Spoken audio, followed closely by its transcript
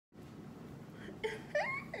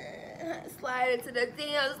slide into the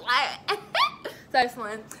DMs. Slide. First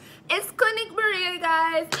one. It's Clinic Maria,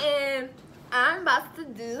 guys, and I'm about to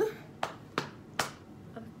do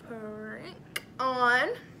a prank on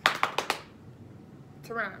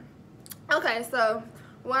TERRON. Okay, so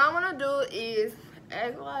what I want to do is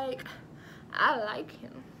act like I like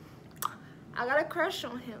him. I got a crush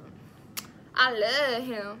on him. I love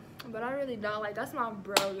him, but I really don't. Like, that's my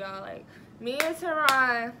bro, y'all. Like, me and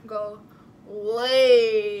TERRON go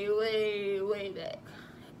way, way, way back.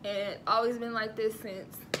 And always been like this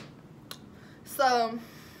since. So,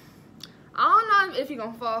 I don't know if he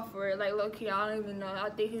gonna fall for it. Like, low-key, I don't even know. I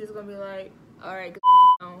think he's gonna be like, alright,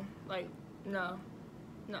 no. Like, no.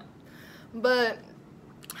 But,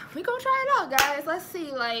 we gonna try it out, guys. Let's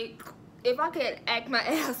see, like, if I could act my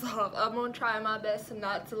ass off. I'm gonna try my best to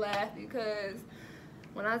not to laugh, because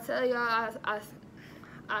when I tell y'all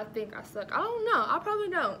I think I suck. I don't know. I probably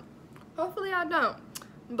don't. Hopefully I don't.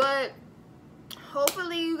 But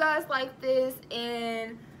hopefully you guys like this,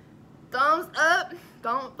 and thumbs up,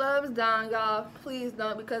 don't thumbs down, y'all. Please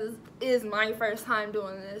don't, because it is my first time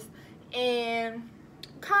doing this. And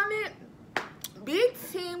comment, be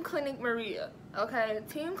Team Clinic Maria. Okay,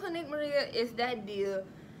 Team Clinic Maria is that deal.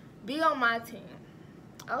 Be on my team.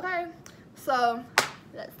 Okay, so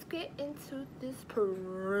let's get into this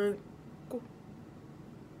prank.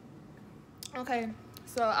 Okay,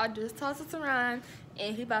 so I just tossed it around,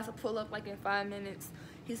 and he about to pull up like in 5 minutes.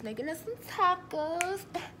 He's making us some tacos.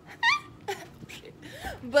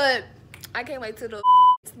 But I can't wait till the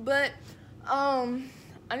but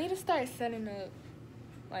I need to start setting up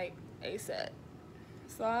like ASAP.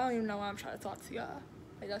 So I don't even know why I'm trying to talk to y'all.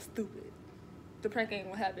 Like, that's stupid. The prank ain't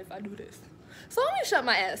gonna happen if I do this. So let me shut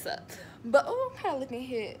my ass up. But oh, I'm kind of looking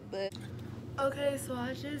hit. But okay, so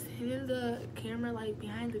I just hid the camera like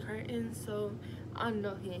behind the curtain, so I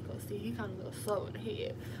know he ain't gonna see. He kind of goes slow in the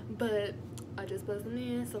head. But I just buzzed him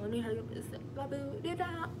in, so let me hurry up and set my booty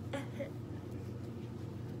down.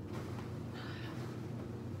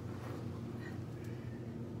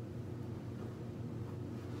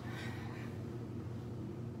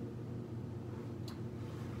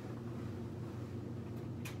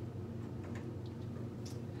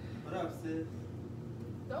 What up, sis?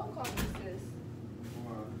 Don't call me sis.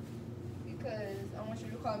 Why? Because I want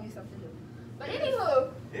you to call me something new. But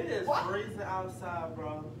anywho, it is freezing outside,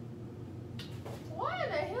 bro. Why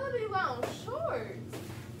the hell do you got on shorts?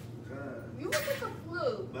 You look like a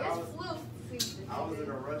flu. But it's flu season. I was in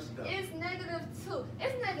a rush though. It's -2.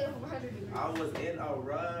 It's -100 degrees. I was in a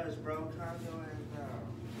rush, bro. Calm your ass down.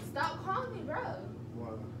 Stop calling me, bro.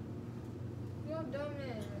 What? You're a dumb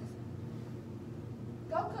ass.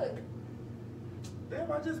 Go cook.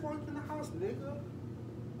 Damn, I just walked in the house, nigga.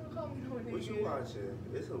 Don't call me no nigga. What you watching?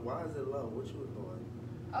 Why is it low? What you was doing?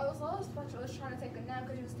 I was trying to take a nap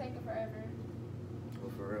because you was taking forever. Oh,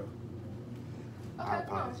 for real? Okay, I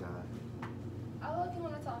apologize. I look you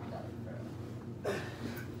want to talk though, for real.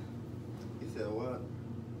 You said what?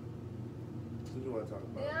 What you want to talk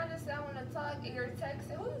about? Then I just said I want to talk, and you're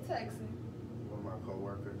texting. Who you texting? One of my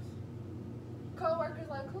coworkers. Co-workers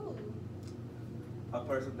like who? A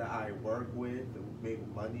person that I work with, and make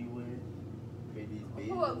money with, pay these bills.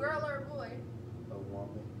 Who, a girl or a boy? A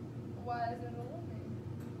woman. Why is it a woman?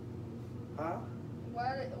 Huh?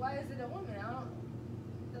 Why is it a woman? I don't.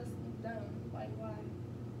 That's dumb. Like, why?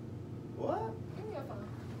 What? Give me your phone.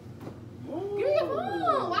 Ooh. Give me your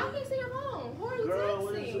phone. Why can't you see your phone? Who are you Girl, texting?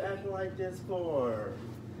 what are you acting like this for?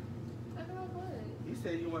 Acting like what? You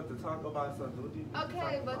said you want to talk about something. What do you want to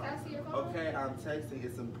Okay, talk but about? can I see your phone? Okay, I'm texting.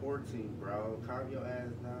 It's important, bro. Calm your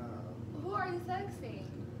ass down. Who are you texting?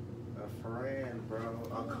 A friend, bro.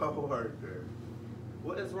 A coworker.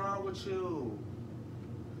 What is wrong with you?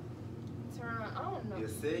 TERRON, I don't know. You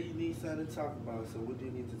said you need something to talk about, so what do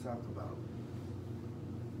you need to talk about?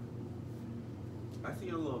 I see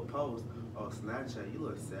your little post on Snapchat. You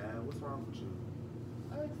look sad. What's wrong with you?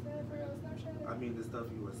 I look sad for your Snapchat? I mean, the stuff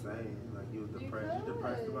you were saying, like you was depressed. You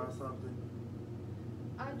depressed about something?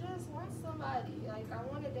 I just want somebody. Like, I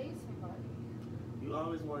want to date somebody. You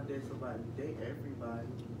always want to date somebody. Date everybody.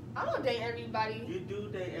 I don't date everybody. You do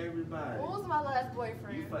date everybody. What was my last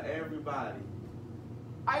boyfriend? You for everybody.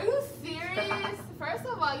 Are you serious? First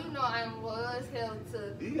of all, you know I was held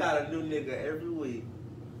to. You got a new nigga every week.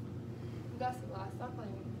 That's a lie. Stop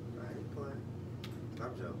playing with me. I ain't playing.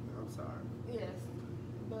 I'm joking. I'm sorry. Yes,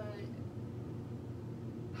 but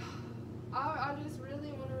I just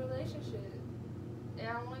really want a relationship, and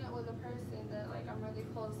I want it with a person that like I'm really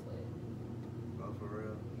close with. Oh, for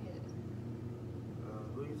real? Yeah.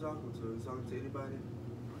 Who you talking to? You talking to anybody?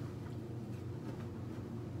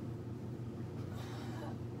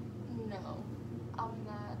 No, I'm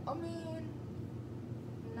not. I mean,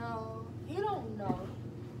 no. He don't know.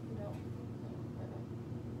 He don't.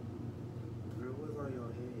 Girl, what's on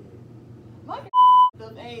your head? My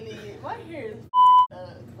up, ain't it? My hair is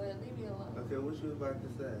up, but leave me alone. Okay, what you was about to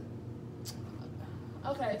say?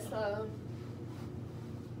 Okay, so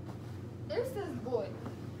it's this boy.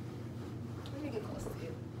 Let me get close to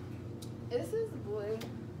you. It's this boy.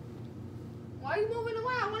 Why are you moving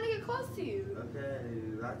away? I want to get close to you. Okay,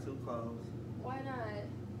 not too close. Why not?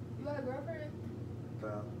 You got a girlfriend?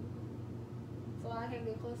 No. So I can't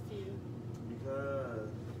get close to you. Because.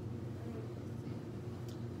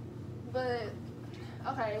 But,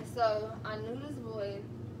 okay, so I knew this boy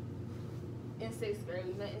in 6th grade.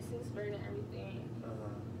 We met in 6th grade and everything.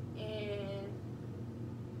 And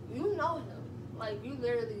you know him. Like, you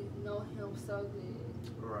literally know him so good.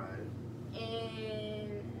 Right.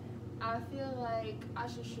 And I feel like I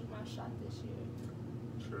should shoot my shot this year.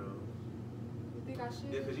 True. You think I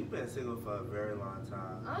should? Yeah, because you've been single for a very long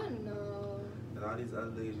time. I know. And all these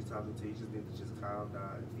other niggas you talking to, you just need to just calm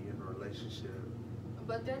down and be in a relationship.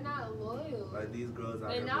 But they're not loyal. Like these girls out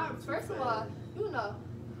They're here. not. First of all, you know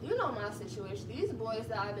my situation. These boys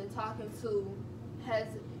that I've been talking to has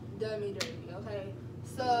done me dirty. Okay,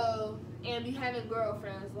 so and be having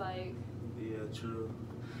girlfriends like. Yeah, true.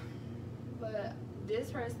 But this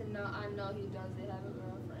person, I know he doesn't have a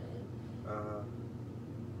girlfriend.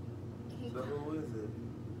 So who is it?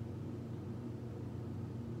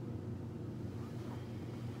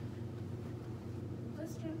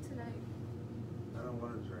 Let's drink tonight. I don't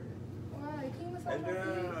want to drink. Why? Can you Hey massage my feet?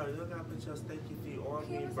 girl, you don't gotta put your stinky feet on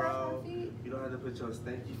Can me, you massage bro. my feet? You don't have to put your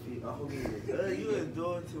stinky feet on me. You is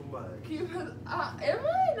doing too much. Can you am I?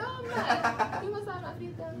 No, I'm not. Can you massage my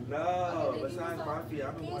feet though? No, Okay, besides my feet,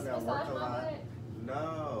 I'm the Can you one that work massage a my lot. butt?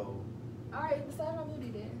 No, Alright, massage my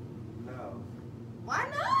booty then. no. Why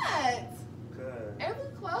not? Cause Ain't we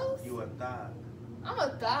close? you a thought. I'm a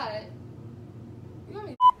thought. You got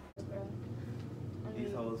me bro.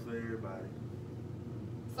 These hoes for everybody.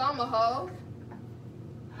 So I'm a hoe?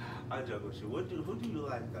 I joke with you. Who do you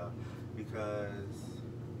like though? Because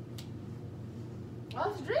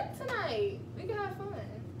Let's drink tonight. We can have fun.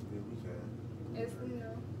 yeah, we can. It's, you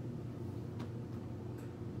know.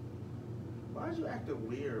 Why'd you acting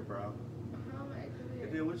weird, bro? How am I acting And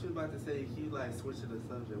weird? then what you was about to say? You like switching the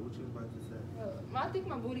subject. What you was about to say? I think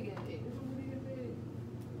my booty getting big. Is my booty getting big?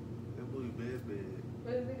 That booty big, big.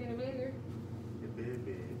 But is it getting bigger? It big,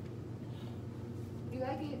 big. You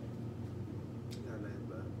like it? Got nothing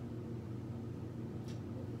but.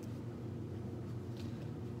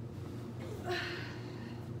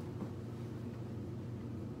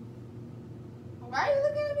 Why are you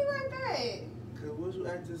looking at me like that? Cause what you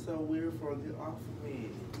acting so weird for? Get off of me.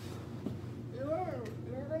 You were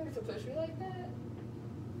ready to push me like that?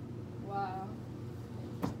 Wow.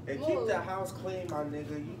 And Whoa. keep the house clean, my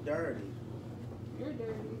nigga. You dirty. You're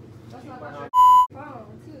dirty. That's Keep not my my house-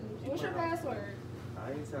 phone, too. Keep What's my your house- password?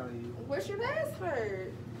 I ain't telling you. What's your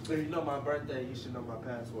password? So you know my birthday, you should know my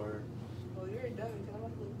password. Well, you're a dummy because I'm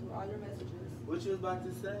going to look through all your messages. What you was about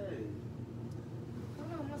to say?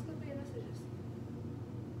 Come on, let's look through your messages.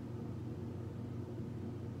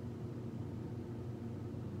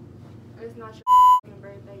 It's not your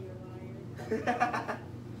birthday, you're lying.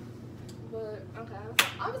 But, okay.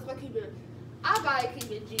 I'm just going to keep it. I gotta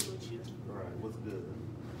keep it G with you. Alright, what's good?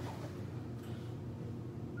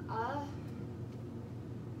 I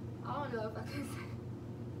don't know if I can say.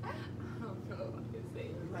 I don't know if I can say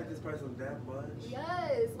You it. like this person that much?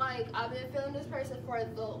 Yes, like I've been feeling this person for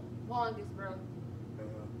the longest, bro.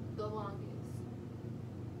 The longest.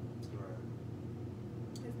 Right.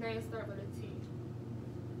 His name starts with a T.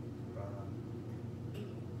 E.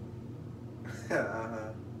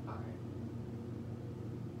 Uh-huh. Alright.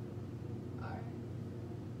 Alright.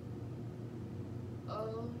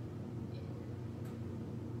 O.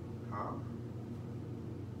 Huh?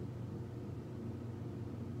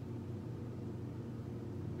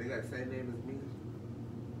 They got the same name as me?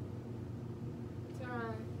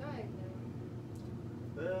 Turn. Go ahead,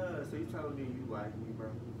 So you telling me you like me, bro?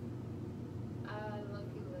 I love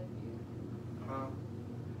you. Huh?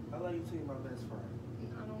 I like you too, my best friend.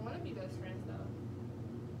 I don't want to be best friends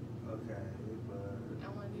though. Okay, but... I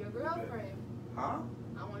want to be your girlfriend. Huh?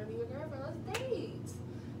 I want to be your girlfriend. Let's date.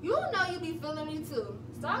 You know you be feeling me too.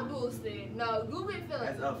 Stop boosting. No, you be feeling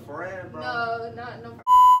As me. a friend, bro? No, not no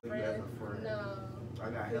You friend. as a friend. No. I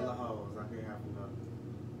got hella hoes. I can't have enough.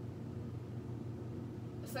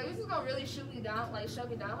 So you just gonna really shoot me down, like shut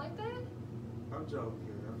me down like that? I'm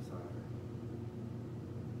joking. I'm sorry.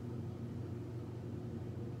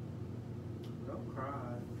 Don't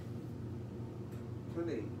cry.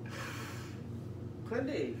 Please.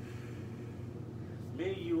 Clinique, me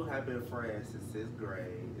and you have been friends since 6th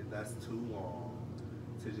grade, and that's too long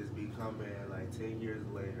to just be coming like 10 years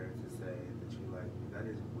later to say that you like me. That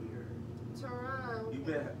is weird. TERRON.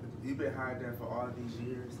 You've been hiding that for all these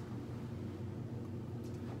years.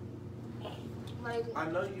 Like, I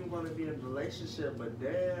know you want to be in a relationship, but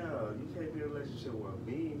damn, you can't be in a relationship with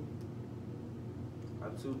me.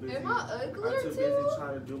 I'm too busy. am I ugly I'm too too? busy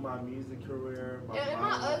trying to do my music career, my Am I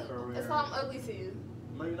modeling ugly? career. So I'm ugly to you.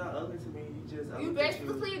 No, you're not ugly to me. You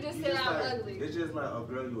basically just said I'm like, ugly. It's just like a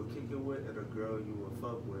girl you would kick it with and a girl you would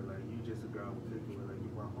fuck with. Like, you just a girl I would kick it with. Like, you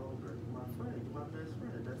my homegirl, you my friend, you my best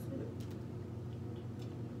friend. That's it.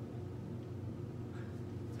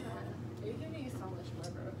 You can be so much more,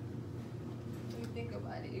 bro. When you think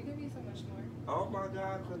about it, you can be so much more. Oh my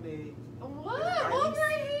God, Clinique. What? Are Move your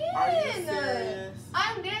hand. Are you serious?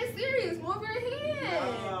 I'm dead serious. Move your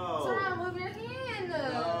hand. No. Sarah, move your hand.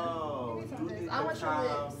 No. Give me some You of need this. I want to your calm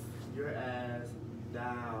lips. your ass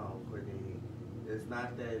down, Clinique. It's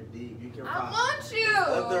not that deep. You can I find want you.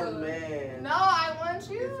 other men. No, I want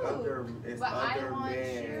you. It's but I other want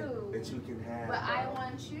men you. that you can have. But I though.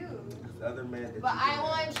 want you. It's other men that But you I can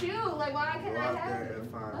want you. Like, why can't Go I out have there you?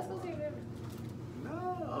 and find Let's go one. to your bedroom. No.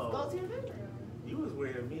 Let's go to your bedroom. You was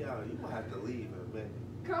wearing me out. You gonna have to leave in a minute.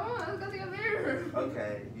 Come on, let's go to your bedroom.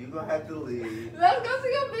 Okay, you gonna have to leave. Let's go to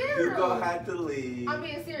your bedroom. You gonna have to leave. I'm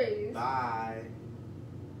being serious. Bye.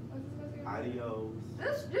 Let's just go to your bedroom.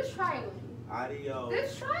 Adios. Just try it with me. Adios.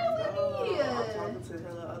 Just try it with me. I'm talking to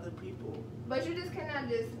hella other people. But you just cannot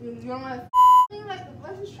just, you don't want to me? Like,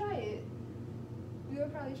 let's just try it. You'll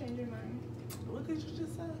probably change your mind. What did you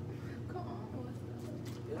just say? Come on, what's up?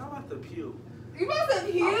 Yeah, I'm about to puke. You about to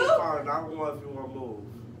I'm puke? fine. I want if you want to move.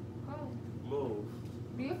 Oh. Move.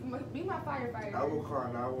 Be my firefighter. I will call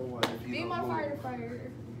 911 if you Be don't my move. firefighter.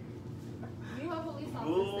 Be my police officer.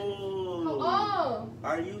 Move. Come on.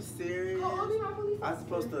 Are you serious? Come on, be my police officer. I'm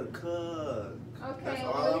supposed to cook. Okay, That's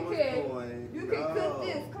all well, I was doing. you can cook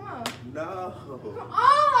this. Come on. No. Come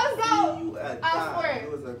on, let's go. See, you a I thought. swear. You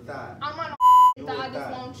was a thought. I'm on You a a I just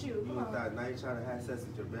thought. want you. You Come a on. thought. Now you trying to have sex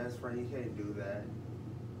with your best friend. You can't do that.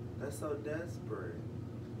 That's so desperate.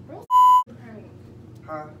 Bro, prank.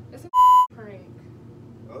 Huh? It's a prank.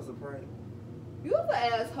 Oh, it's a prank. You an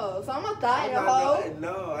asshole, so I'm a thigh I'm a not- hoe.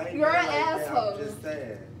 No, I ain't You're that an like that. asshole. I'm just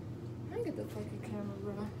saying. Let me get the fucking camera,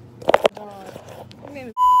 bro. God. I'm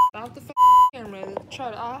getting off the fucking camera.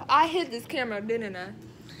 Try to, I hit this camera, didn't I?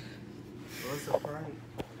 What's a prank?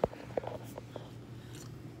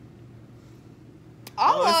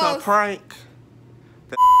 Almost. Oh, it's a prank.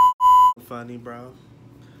 That funny, bro.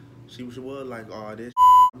 She was like, oh, this.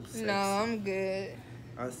 I'm sexy. No, I'm good.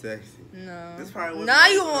 I'm sexy. No. This probably was Now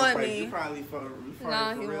you want prank. me. You probably for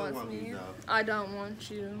Nah, for he real wants want me. though. I don't want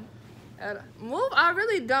you. Move. I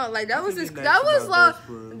really don't. Like, that I was could just, be that next was to my like, best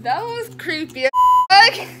friend. that was creepy as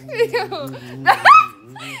that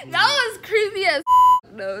was creepy as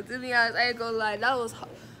though, to be honest. I ain't gonna lie. That was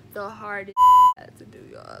the hardest I had to do,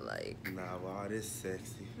 y'all. Like, Nah, wow, this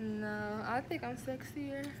sexy. no, I think I'm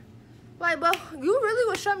sexier. Like, but you really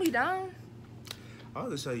would shut me down? I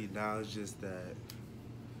want to show you now. It's just that,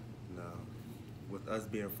 no, with us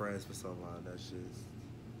being friends for so long, that's just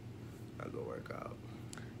not gonna work out.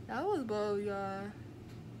 That was bold, y'all.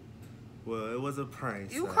 Well, it was a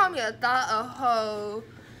prank. You so. call me a thought, a hoe.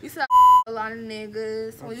 You said a lot of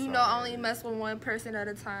niggas when I'm you know sorry. only mess with one person at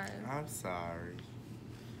a time. I'm sorry.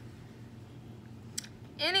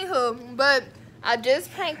 Anywho, but I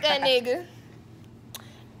just pranked that nigga.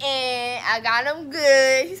 And I got him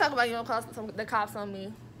good. He's talking about you don't call the cops on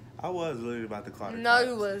me. I was literally about to call the No, cops.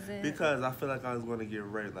 you wasn't. Because I feel like I was going to get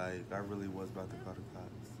raped. Like, I really was about to call the cops.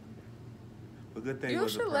 But good thing You it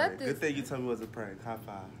was a should let prank. this- Good thing you told me it was a prank. High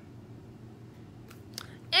five.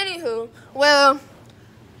 Anywho, well,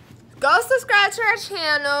 go subscribe to our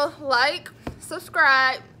channel. Like,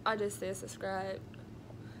 subscribe. I just said subscribe.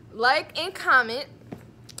 Like and comment.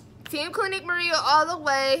 Team Clinique Maria all the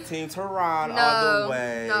way. Team TERRON No, all the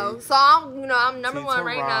way. no. So I'm number Team one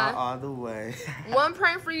right TERRON now. all the way. One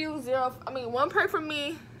prank for you, one prank for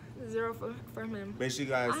me, 0 for him. Make sure you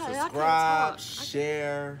guys I can't subscribe, talk.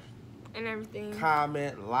 share, And everything.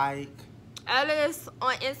 comment, like. Add us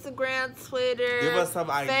on Instagram, Twitter, Give us some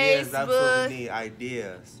ideas. Facebook. That's what we need.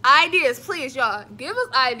 Ideas. Ideas, please, y'all. Give us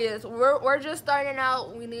ideas. We're just starting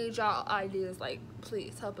out. We need y'all ideas. Like,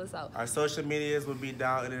 please help us out. Our social medias will be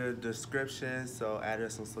down in the description, so add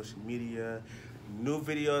us on social media. New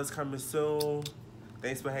videos coming soon.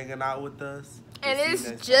 Thanks for hanging out with us. And We'll see you it's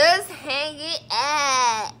next time. just hanging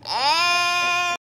out.